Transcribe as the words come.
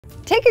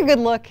Take a good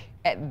look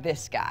at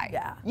this guy.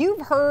 Yeah.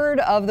 You've heard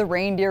of the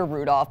reindeer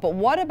Rudolph, but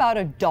what about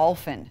a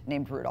dolphin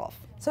named Rudolph?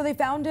 So they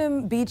found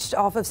him beached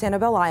off of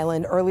Sanibel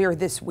Island earlier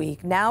this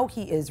week. Now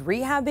he is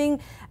rehabbing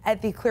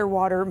at the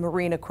Clearwater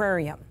Marine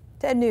Aquarium.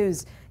 10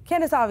 News,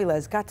 Candace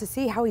Avila's got to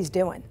see how he's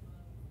doing.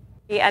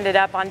 He ended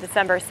up on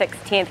December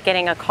 16th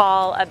getting a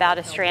call about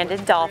a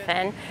stranded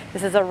dolphin.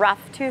 This is a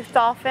rough-toothed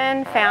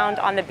dolphin found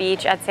on the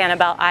beach at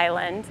Sanibel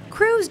Island.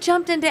 Crews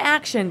jumped into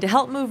action to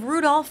help move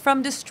Rudolph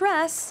from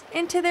distress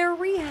into their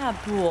rehab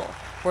pool,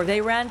 where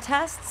they ran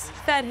tests,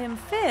 fed him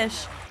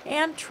fish,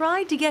 and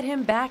tried to get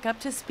him back up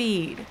to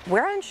speed.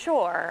 We're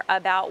unsure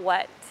about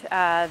what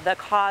the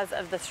cause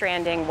of the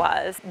stranding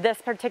was.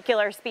 This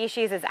particular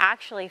species is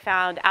actually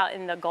found out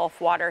in the Gulf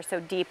water, so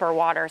deeper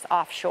waters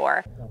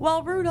offshore.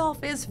 While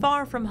Rudolph is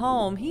far from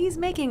home, he's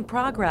making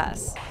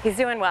progress. He's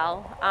doing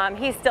well.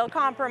 He's still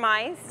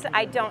compromised.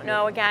 I don't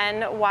know,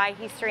 again, why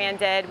he's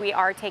stranded. We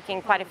are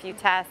taking quite a few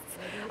tests.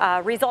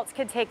 Results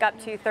could take up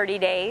to 30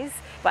 days,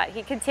 but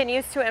he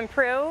continues to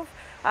improve.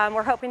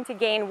 We're hoping to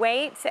gain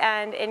weight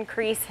and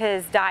increase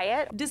his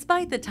diet.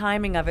 Despite the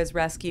timing of his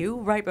rescue,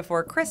 right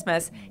before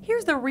Christmas,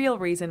 here's the real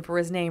reason for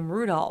his name,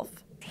 Rudolph.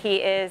 He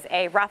is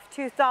a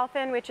rough-toothed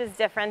dolphin, which is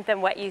different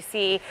than what you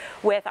see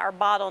with our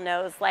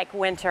bottlenose like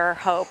Winter,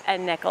 Hope,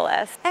 and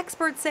Nicholas.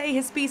 Experts say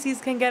his species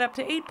can get up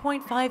to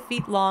 8.5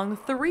 feet long,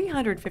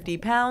 350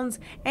 pounds,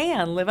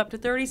 and live up to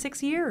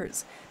 36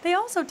 years. They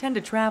also tend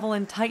to travel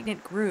in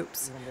tight-knit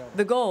groups.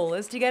 The goal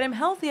is to get him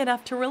healthy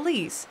enough to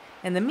release.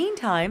 In the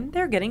meantime,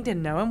 they're getting to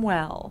know him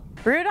well.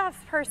 Rudolph's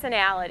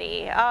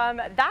personality,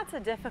 that's a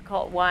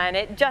difficult one.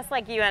 It, just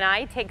like you and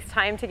I, takes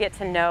time to get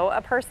to know a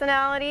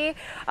personality,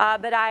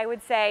 but I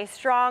would say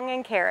strong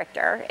in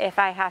character, if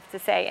I have to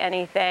say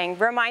anything.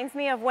 Reminds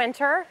me of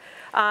Winter,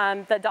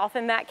 the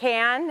dolphin that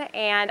can,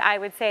 and I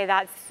would say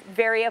that's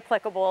very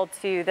applicable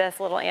to this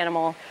little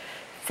animal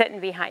sitting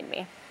behind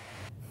me.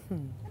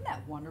 Isn't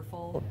that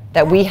wonderful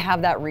that we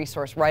have that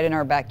resource right in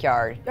our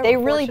backyard?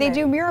 They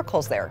do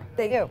miracles there.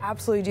 They do.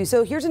 Absolutely do.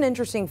 So here's an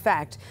interesting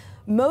fact.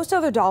 Most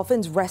other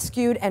dolphins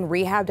rescued and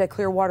rehabbed at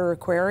Clearwater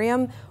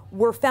Aquarium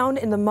were found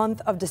in the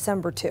month of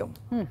December too.